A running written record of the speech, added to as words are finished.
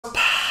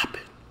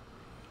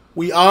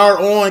We are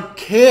on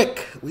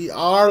Kick. We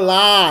are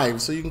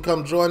live. So you can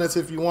come join us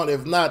if you want.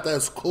 If not,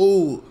 that's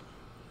cool.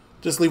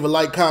 Just leave a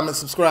like, comment,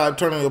 subscribe,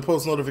 turn on your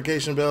post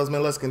notification bells,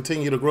 man. Let's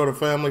continue to grow the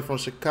family from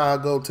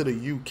Chicago to the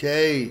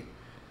UK.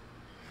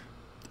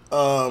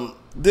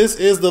 This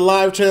is the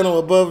live channel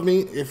above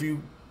me. If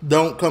you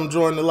don't come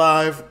join the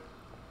live,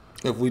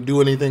 if we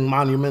do anything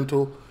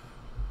monumental,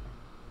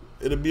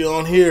 it'll be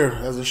on here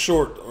as a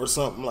short or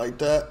something like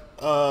that.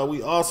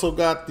 We also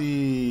got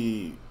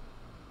the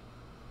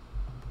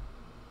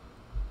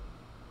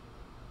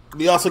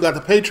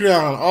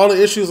Patreon. All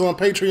the issues on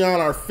Patreon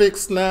are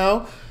fixed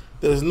now.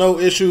 There's no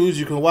issues.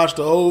 You can watch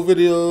the old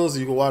videos.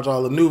 You can watch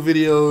all the new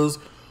videos.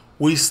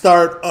 We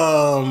start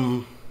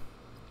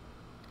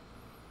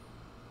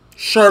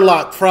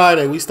Sherlock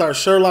Friday. We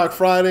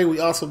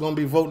also going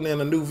to be voting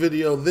in a new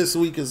video this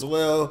week as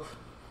well.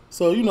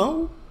 So, you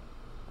know,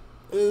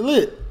 it's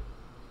lit.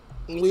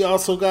 We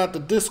also got the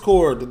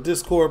Discord. The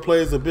Discord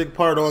plays a big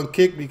part on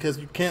Kick because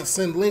you can't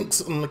send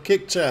links on the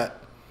Kick chat.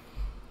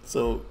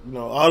 So, you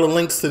know, all the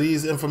links to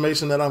these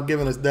information that I'm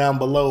giving is down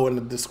below in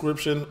the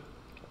description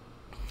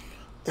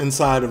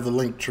inside of the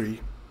link tree.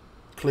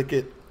 Click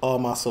it. All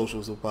my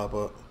socials will pop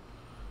up.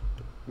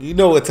 You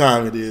know what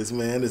time it is,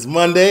 man. It's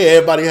Monday.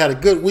 Everybody had a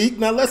good week.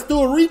 Now let's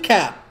do a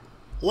recap.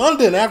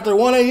 London after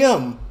 1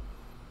 a.m.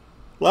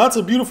 Lots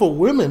of beautiful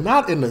women.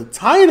 Not in the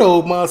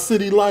title, my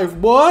city life,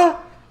 boy.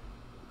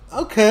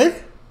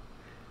 Okay.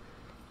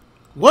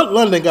 What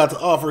London got to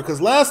offer? Because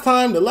the last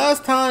time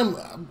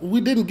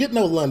we didn't get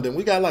no London.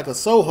 We got like a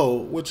Soho,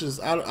 which is,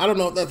 I don't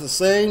know if that's the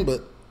same,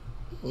 but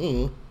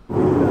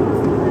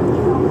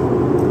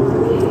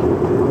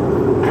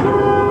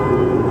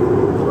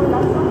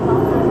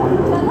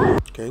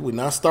okay, we're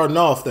not starting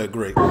off that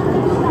great.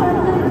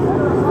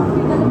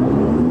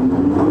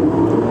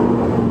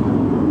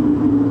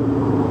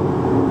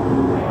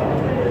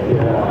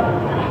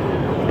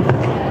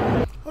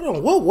 Hold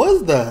on, what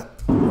was that?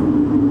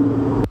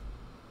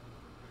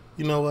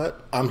 You know what?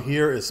 I'm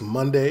here. It's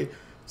Monday.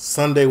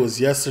 Sunday was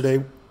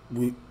yesterday.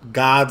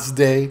 God's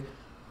day.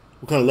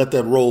 We're gonna let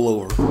that roll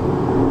over.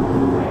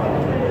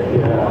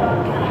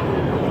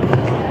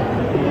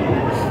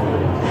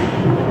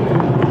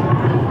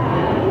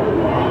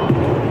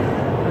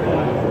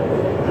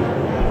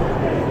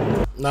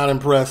 Not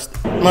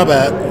impressed. My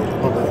bad.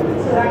 My bad.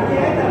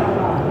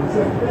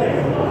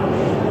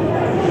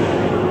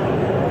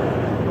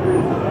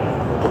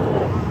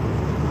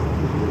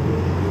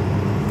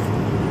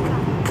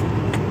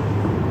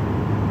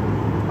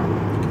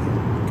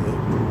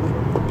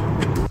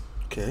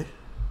 Okay.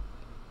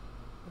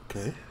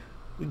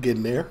 We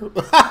getting there.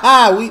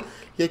 You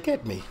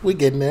get me. We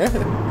getting there. Okay,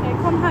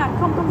 come.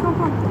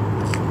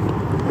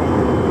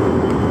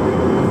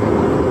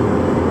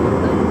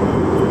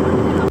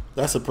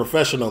 That's a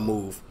professional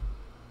move.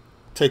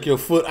 Take your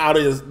foot out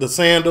of the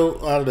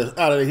sandal, out of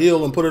the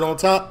heel, and put it on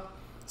top.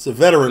 It's a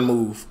veteran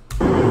move.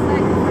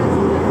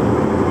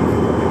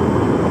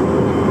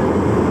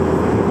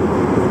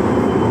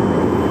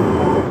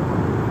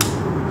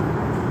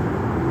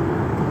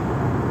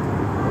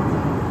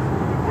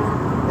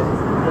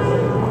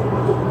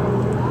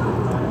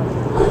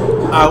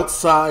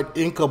 Outside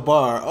Inca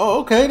Bar.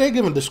 Oh, okay. They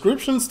giving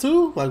descriptions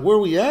too, like where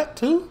we at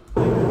too.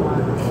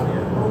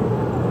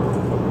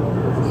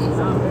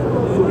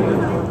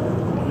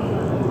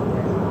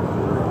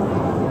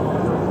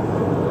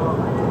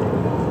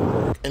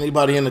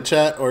 Anybody in the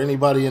chat or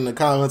anybody in the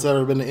comments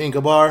ever been to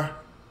Inca Bar?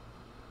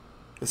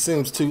 It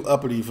seems too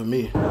uppity for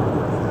me.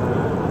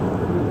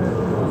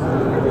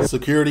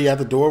 Security at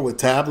the door with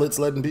tablets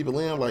letting people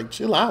in. Like,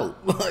 chill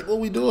out. Like, what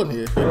we doing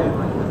here?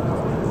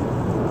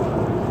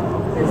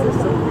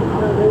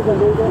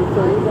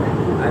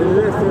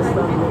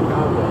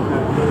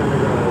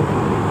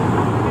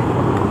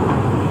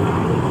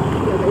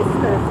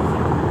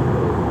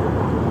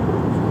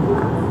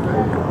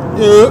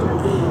 Yeah.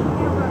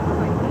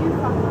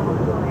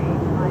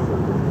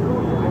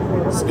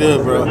 It's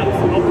good, bro.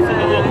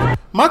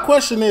 My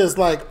question is,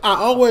 like, I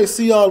always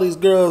see all these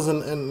girls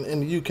in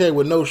the UK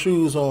with no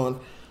shoes on.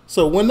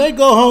 So when they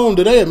go home,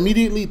 do they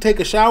immediately take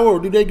a shower or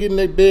do they get in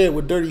their bed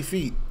with dirty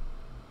feet?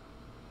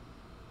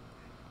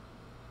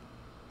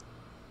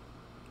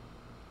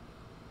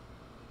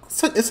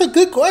 It's a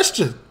good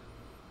question.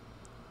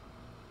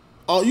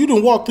 Oh, you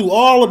done walk through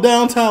all of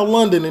downtown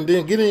London and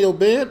then get in your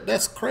bed?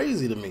 That's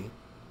crazy to me.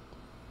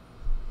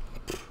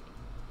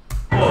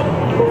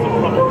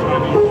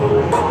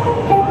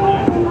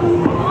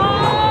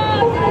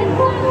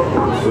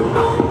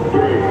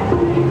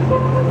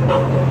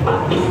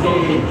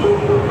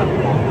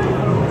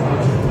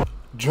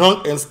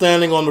 Drunk and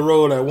standing on the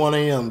road at 1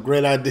 a.m.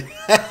 Great idea.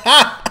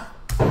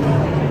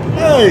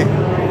 Hey.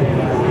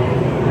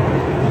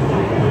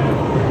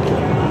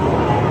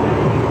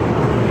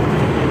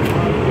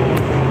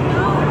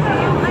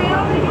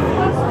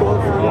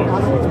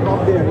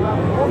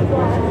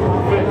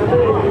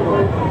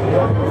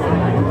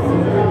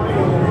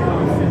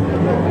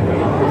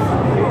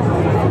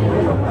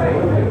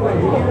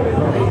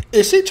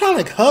 Is she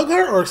trying to hug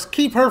her or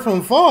keep her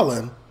from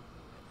falling?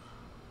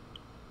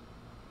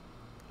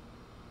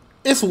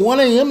 It's 1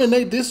 a.m. and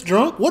they this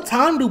drunk? What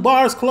time do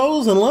bars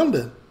close in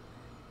London?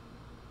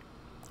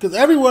 Because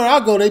everywhere I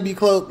go, they be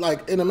closed.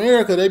 Like in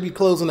America, they be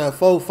closing at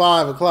 4,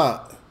 5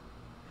 o'clock.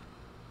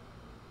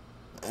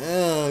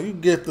 You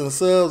get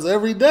themselves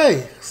every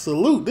day.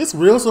 Salute. This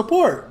real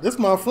support. This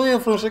my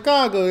friend from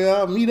Chicago,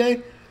 y'all.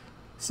 Me-day.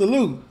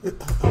 Salute.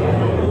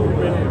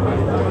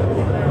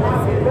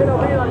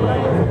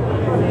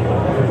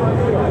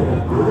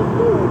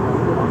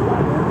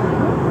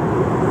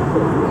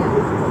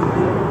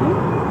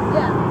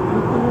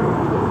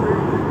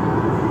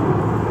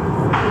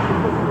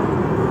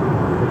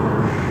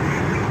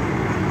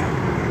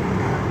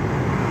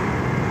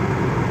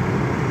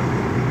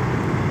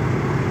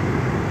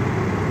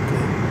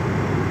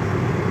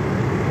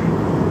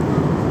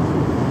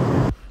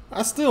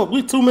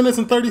 We 2 minutes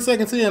and 30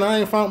 seconds in. I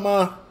ain't found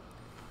my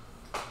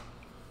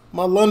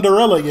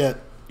Lunderella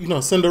yet. You know,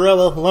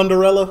 Cinderella,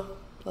 Lunderella.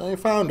 I ain't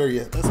found her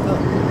yet. That's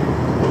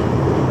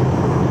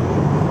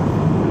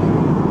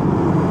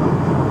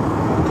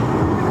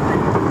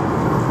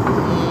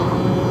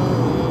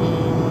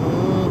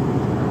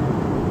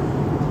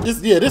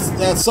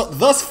tough.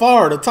 Thus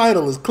far the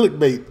title is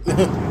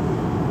clickbait.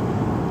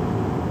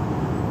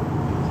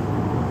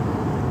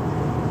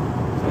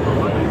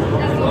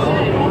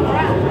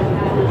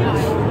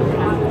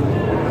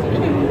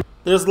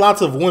 There's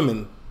lots of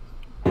women.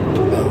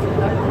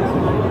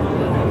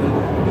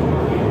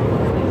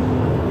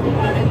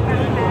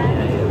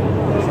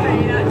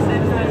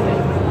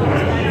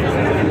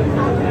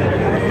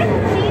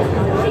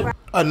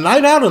 A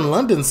night out in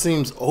London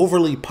seems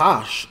overly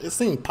posh. It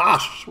seems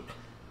posh.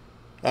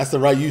 That's the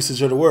right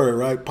usage of the word,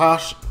 right?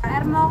 Posh.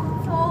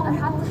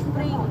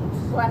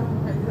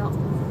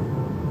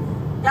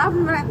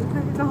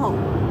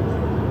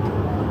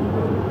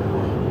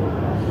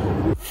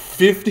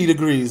 50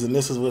 degrees, and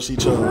this is what she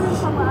chose.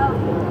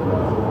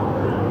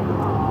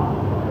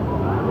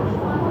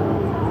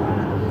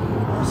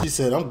 She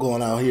said, I'm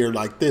going out here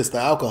like this. The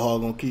alcohol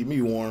gonna keep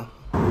me warm.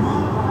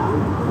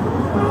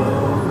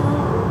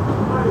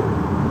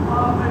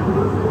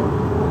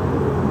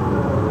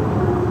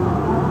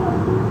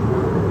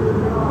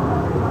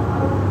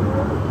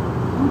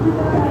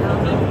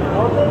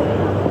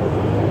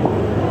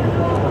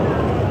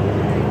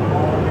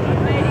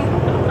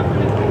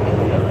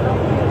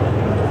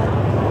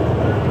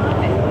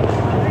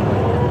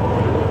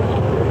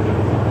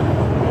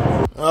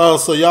 Oh,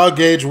 so y'all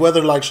gauge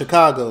weather like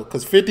Chicago,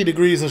 because 50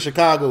 degrees in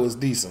Chicago is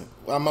decent.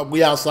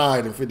 We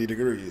outside in 50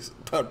 degrees.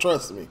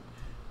 Trust me.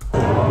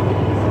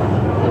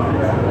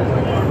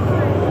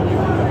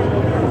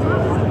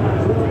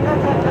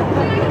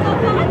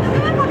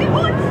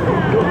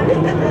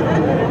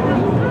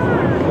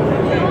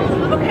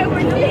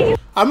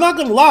 I'm not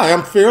gonna lie,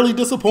 I'm fairly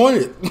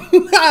disappointed.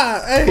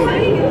 Hey.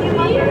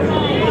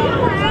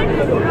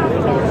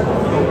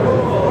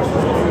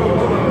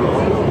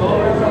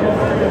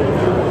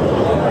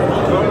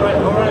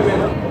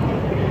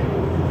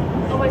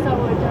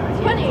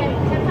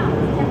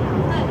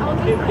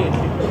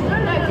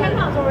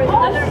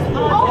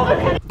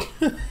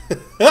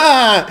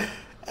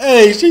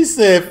 Hey, she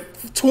said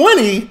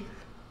 20.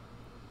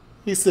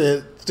 He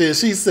said,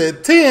 she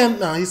said 10.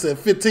 No, he said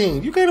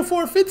 15. You can't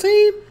afford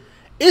 15?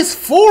 It's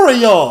 4 of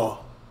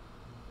y'all.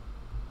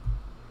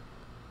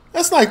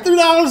 That's like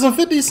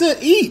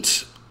 $3.50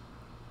 each.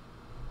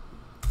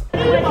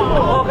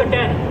 Oh,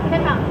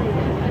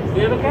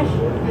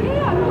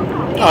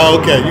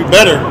 okay. You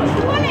better.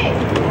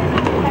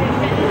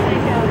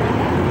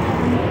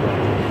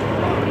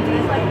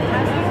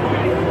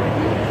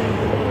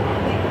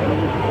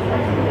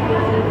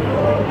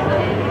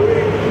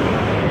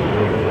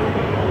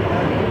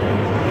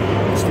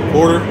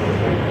 Order.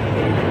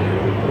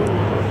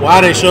 Why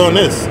are they showing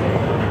this?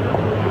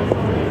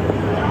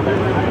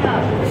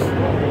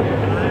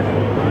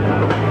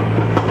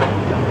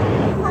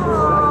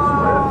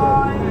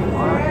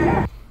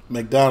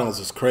 McDonald's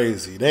is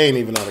crazy. They ain't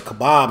even at a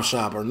kebab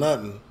shop or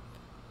nothing.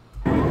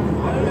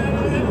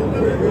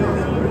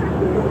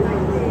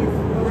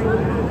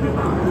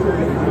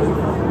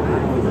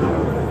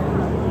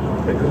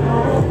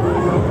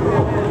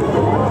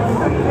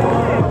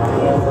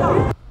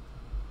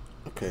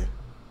 Okay.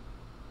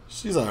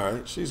 She's all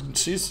right.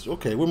 She's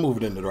okay. We're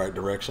moving in the right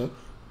direction.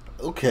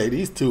 Okay,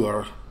 these two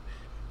are.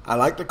 I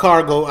like the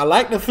cargo. I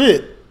like the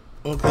fit.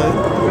 Okay.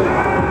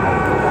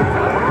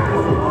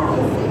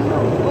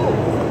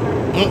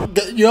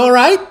 You all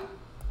right?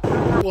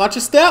 Watch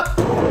your step.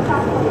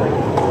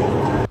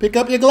 Pick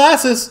up your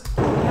glasses.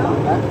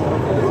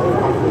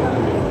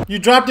 You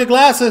dropped your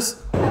glasses.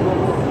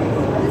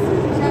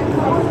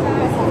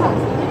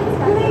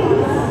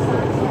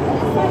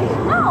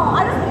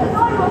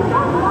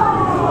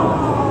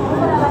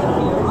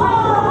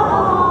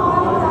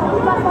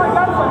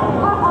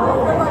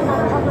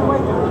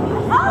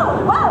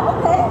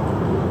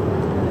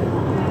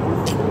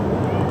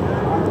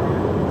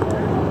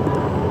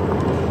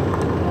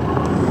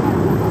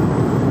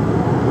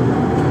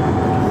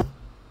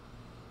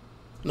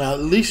 Now,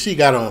 at least she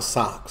got on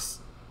socks.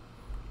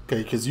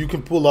 Okay, because you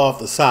can pull off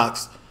the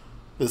socks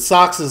The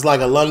socks is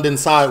like a London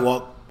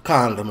sidewalk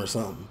condom or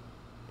something.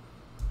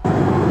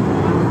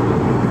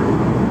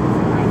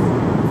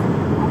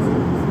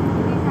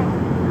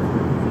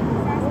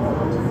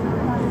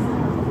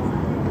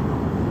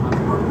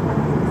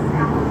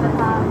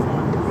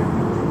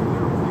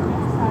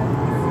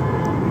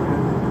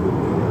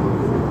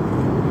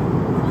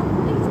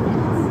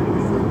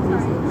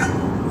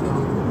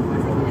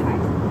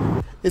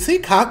 Is he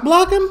cock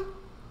blocking?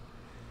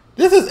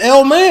 This is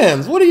L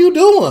Mans. What are you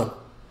doing?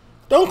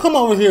 Don't come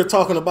over here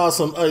talking about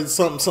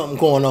something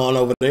going on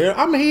over there.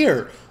 I'm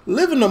here.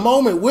 Live in the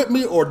moment with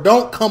me, or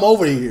don't come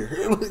over here.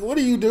 What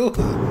are you doing?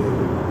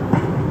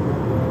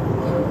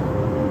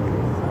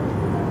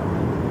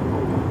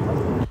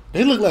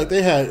 They look like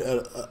they had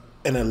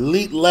an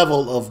elite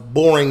level of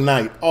boring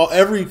night.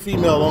 Every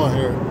female on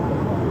here.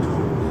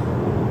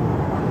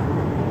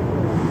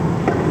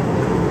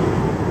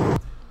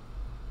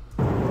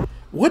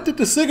 What did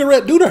the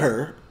cigarette do to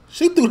her?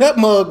 She threw that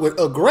mug with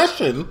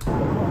aggression.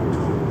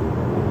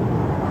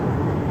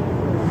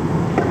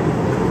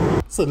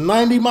 It's a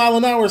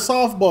 90-mile-an-hour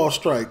softball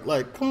strike.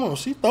 Like, come on,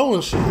 she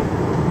throwing shit.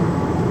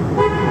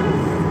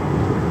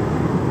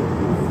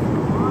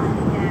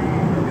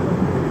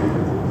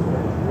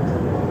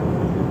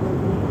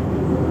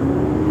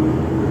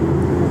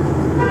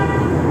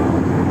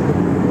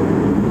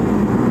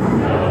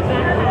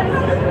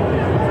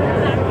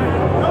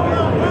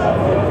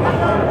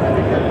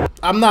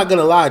 I'm not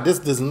gonna lie, this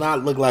does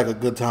not look like a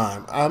good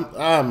time.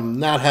 I'm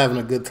not having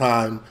a good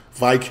time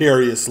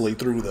vicariously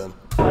through them.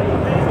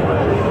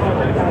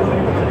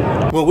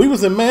 When we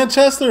was in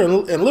Manchester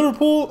and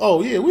Liverpool,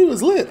 oh yeah, we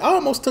was lit. I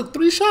almost took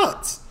 3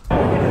 shots.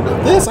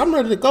 With this, I'm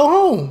ready to go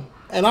home.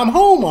 And I'm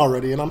home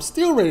already, and I'm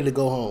still ready to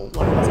go home.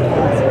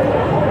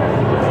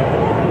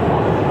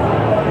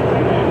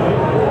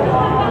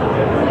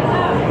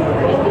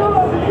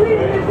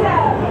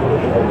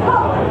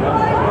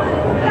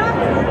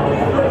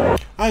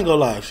 I ain't gonna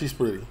lie, she's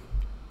pretty.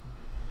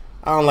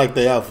 I don't like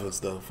the outfits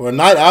though. For a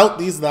night out,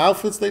 these are the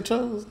outfits they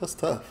chose. That's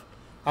tough.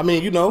 I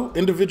mean, you know,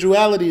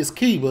 individuality is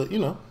key, but you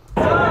know.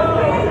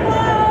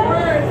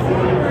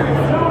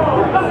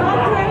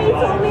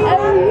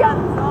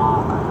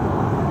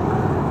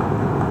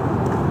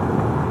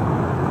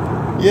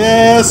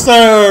 Yes,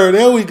 sir.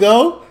 There we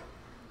go.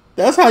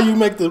 That's how you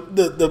make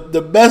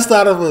the best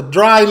out of a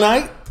dry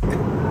night.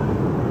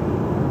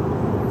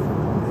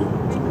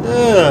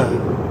 Yeah.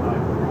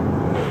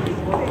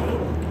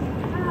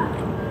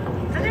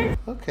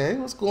 Okay,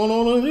 what's going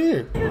on over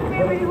here?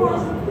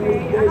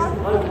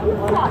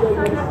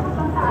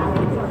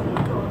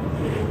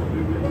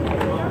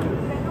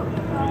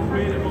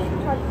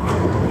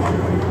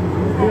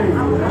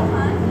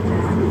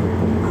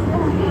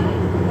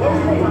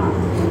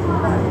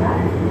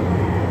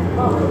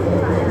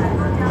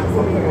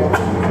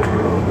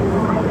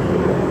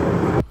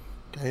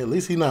 Okay, at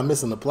least he's not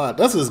missing the plot.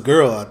 That's his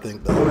girl, I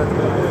think, though.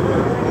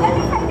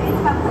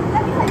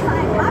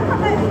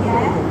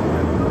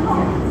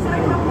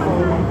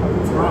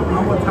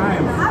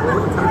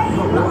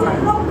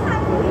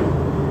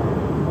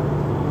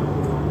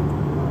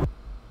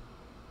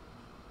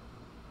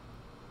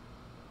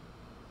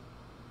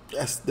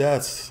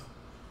 That's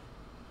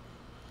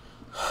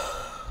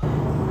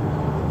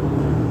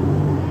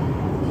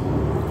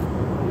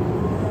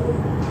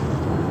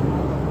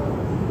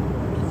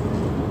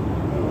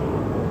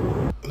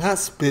not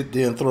spit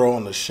then throw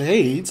on the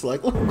shades.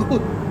 Like,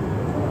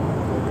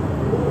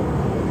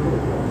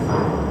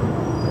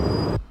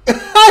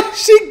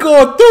 she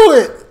going through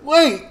it.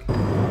 Wait,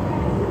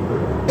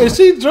 is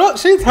she drunk?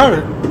 She's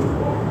hurt.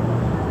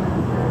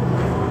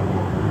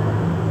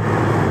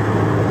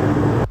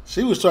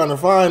 She was trying to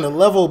find a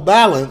level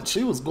balance.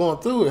 She was going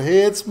through it,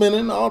 head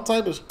spinning, all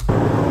type of.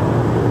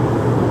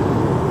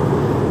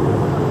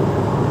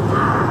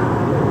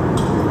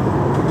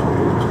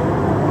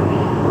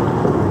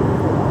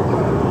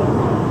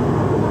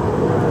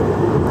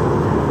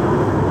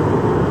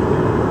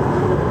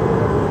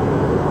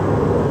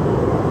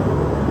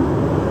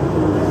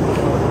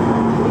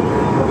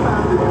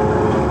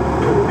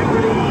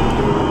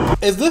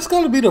 Is this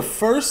going to be the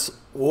first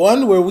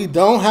one where we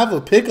don't have a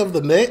pick of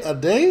the day?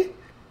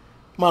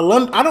 I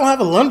don't have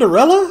a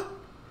Lunderella?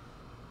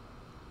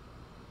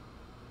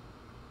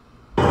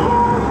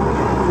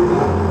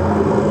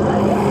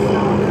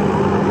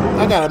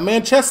 I got a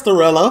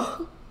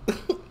Manchesterella.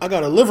 I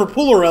got a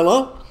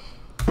Liverpoolorella.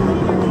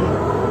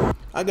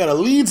 I got a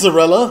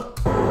Leedsarella.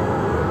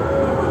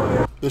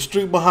 The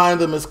street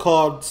behind them is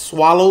called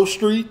Swallow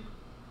Street.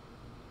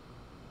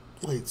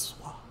 Wait, Swallow.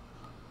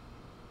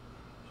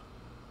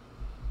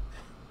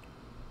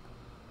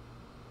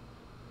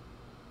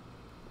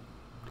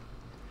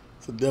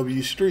 It's a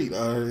W Street.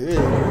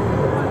 Yeah.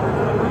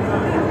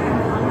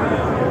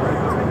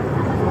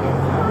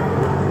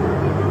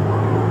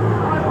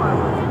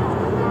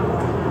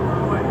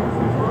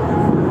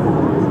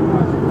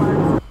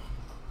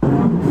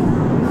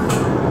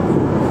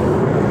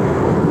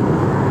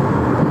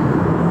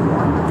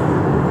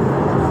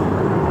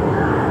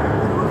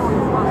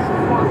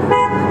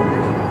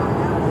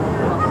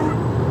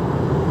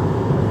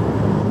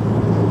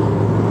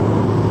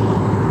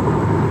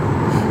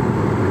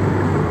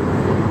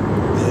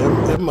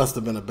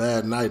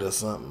 bad night or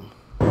something.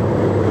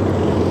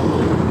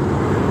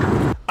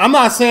 I'm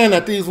not saying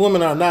that these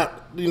women are not,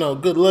 you know,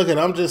 good looking.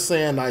 I'm just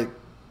saying, like,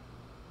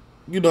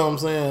 you know what I'm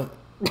saying?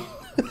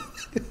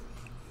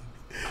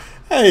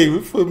 Hey,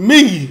 for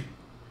me,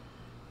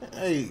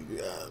 hey,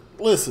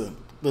 listen,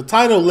 the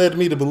title led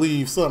me to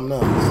believe something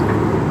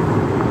else.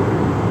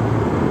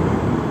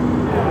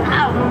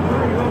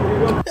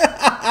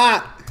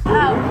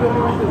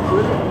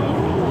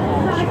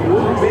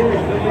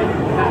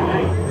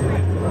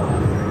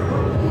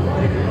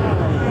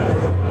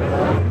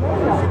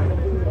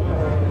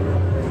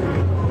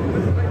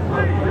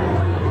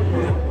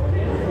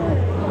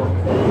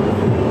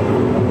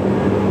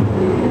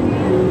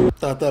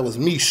 Thought that was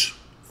Mish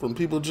from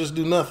People Just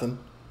Do Nothing.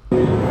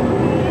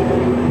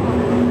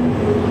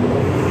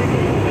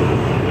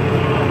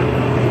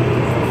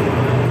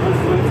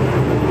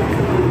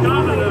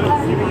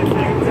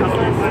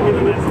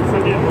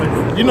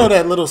 You know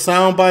that little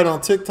sound bite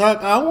on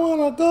TikTok? I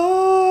wanna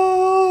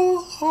go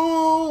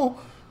home.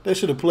 They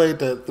should have played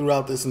that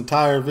throughout this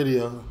entire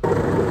video.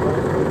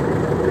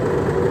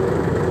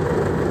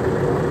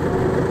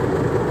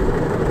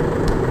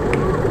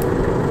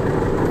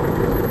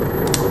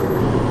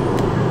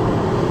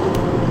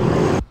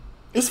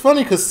 It's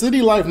funny because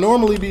City Life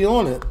normally be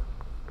on it.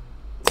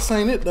 This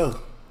ain't it though.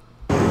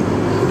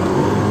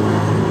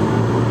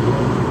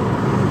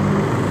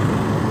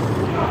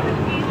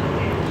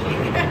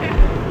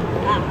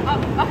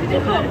 I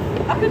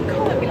could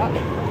call it, be like,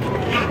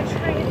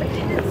 trade the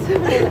kids. If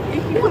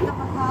you want the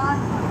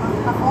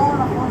phone,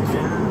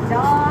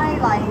 die,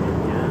 like,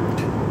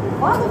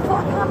 why the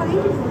fuck haven't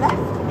you just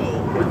left me?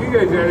 If you go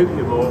to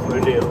opium or for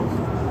deals.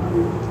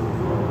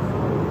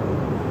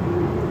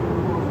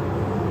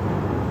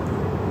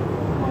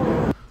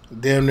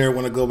 Damn near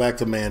want to go back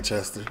to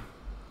Manchester.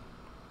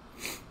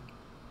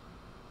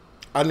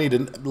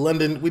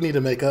 London, we need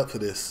to make up for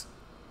this.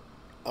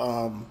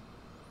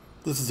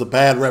 This is a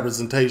bad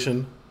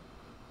representation.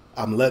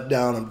 I'm let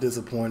down. I'm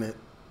disappointed.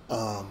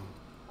 But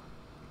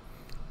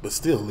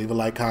still, leave a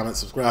like, comment,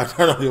 subscribe,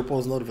 turn on your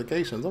post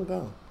notifications. I'm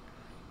gone.